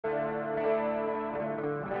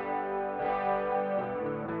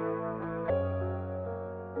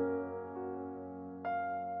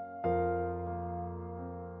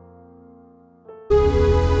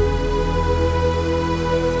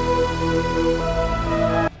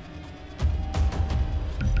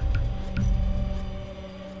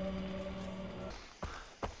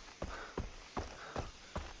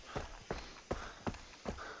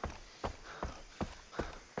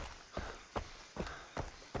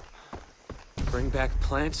Bring back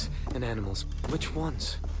plants and animals. Which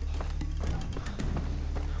ones?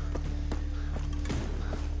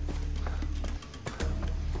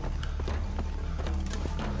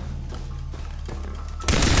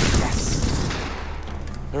 Yes!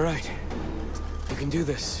 All right. You can do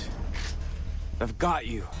this. I've got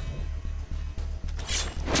you.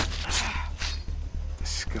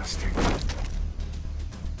 Disgusting.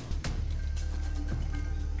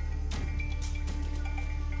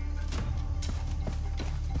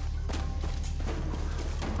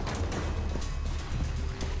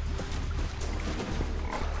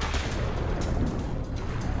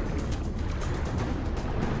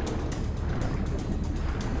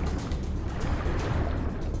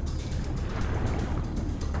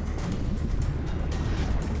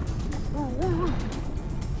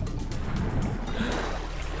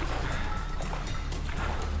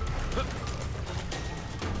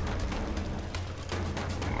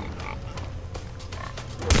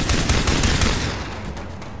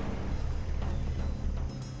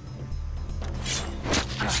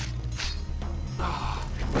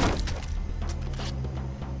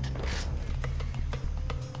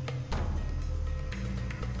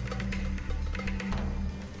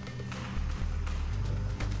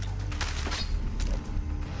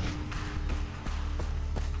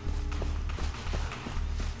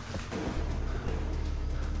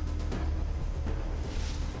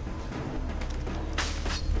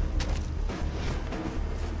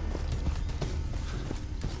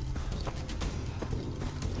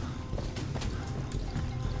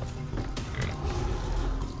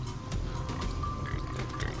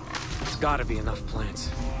 Gotta be enough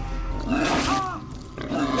plants.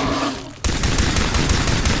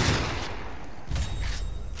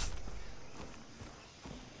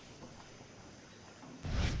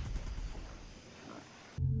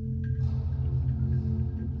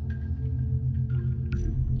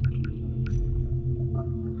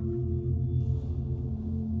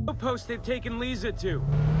 Outpost they've taken Lisa to.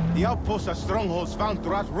 The outposts are strongholds found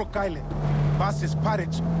throughout Rook Island. Boss's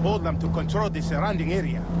pirates hold them to control the surrounding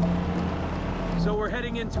area. So we're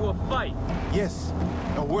heading into a fight? Yes,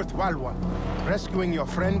 a worthwhile one. Rescuing your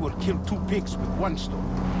friend will kill 2 pigs with 1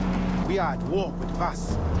 stone. We are at war with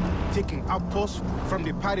Vaas. Taking outposts from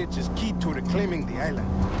the pirates is key to reclaiming the island.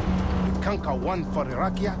 We conquer one for the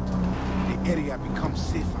Rakyat, the area becomes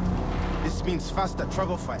safer. This means faster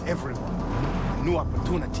travel for everyone. New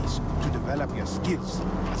opportunities to develop your skills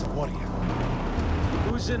as a warrior.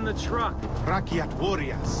 Who's in the truck? Rakyat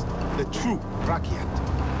warriors. The true Rakyat,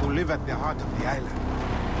 who live at the heart of the island.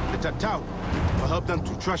 The Tatau will help them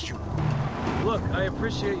to trust you. Look, I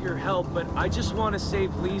appreciate your help, but I just want to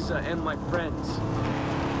save Lisa and my friends.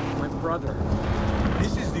 My brother.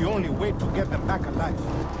 This is the only way to get them back alive.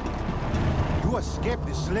 You escaped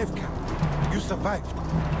the slave camp. You survived.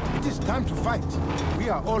 It is time to fight. We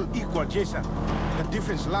are all equal, Jason. The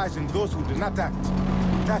difference lies in those who do not act.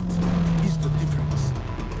 That is the difference.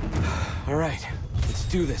 All right, let's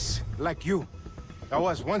do this. Like you. I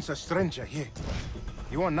was once a stranger here.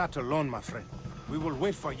 You are not alone, my friend. We will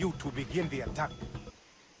wait for you to begin the attack.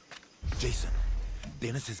 Jason,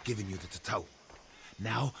 Dennis has given you the Tatau.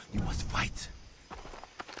 Now, you must fight.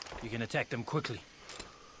 You can attack them quickly.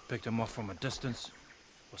 Pick them off from a distance,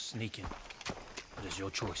 or sneak in. It is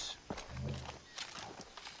your choice.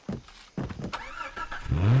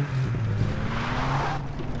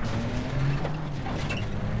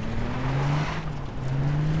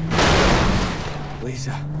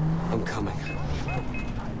 Lisa, I'm coming.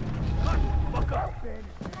 Fuck up, man.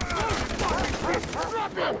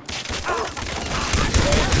 Drop him!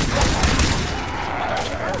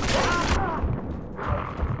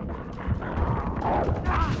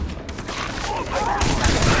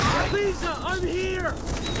 Lisa, I'm here!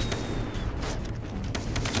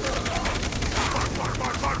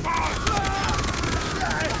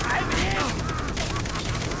 I'm in!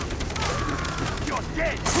 You're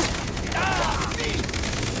dead!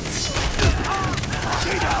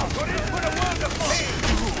 Put in for the wonderful!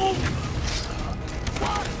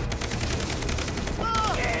 What?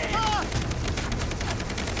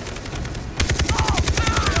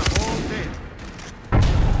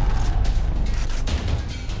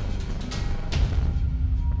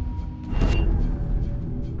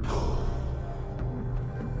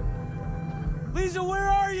 Lisa, where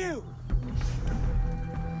are you?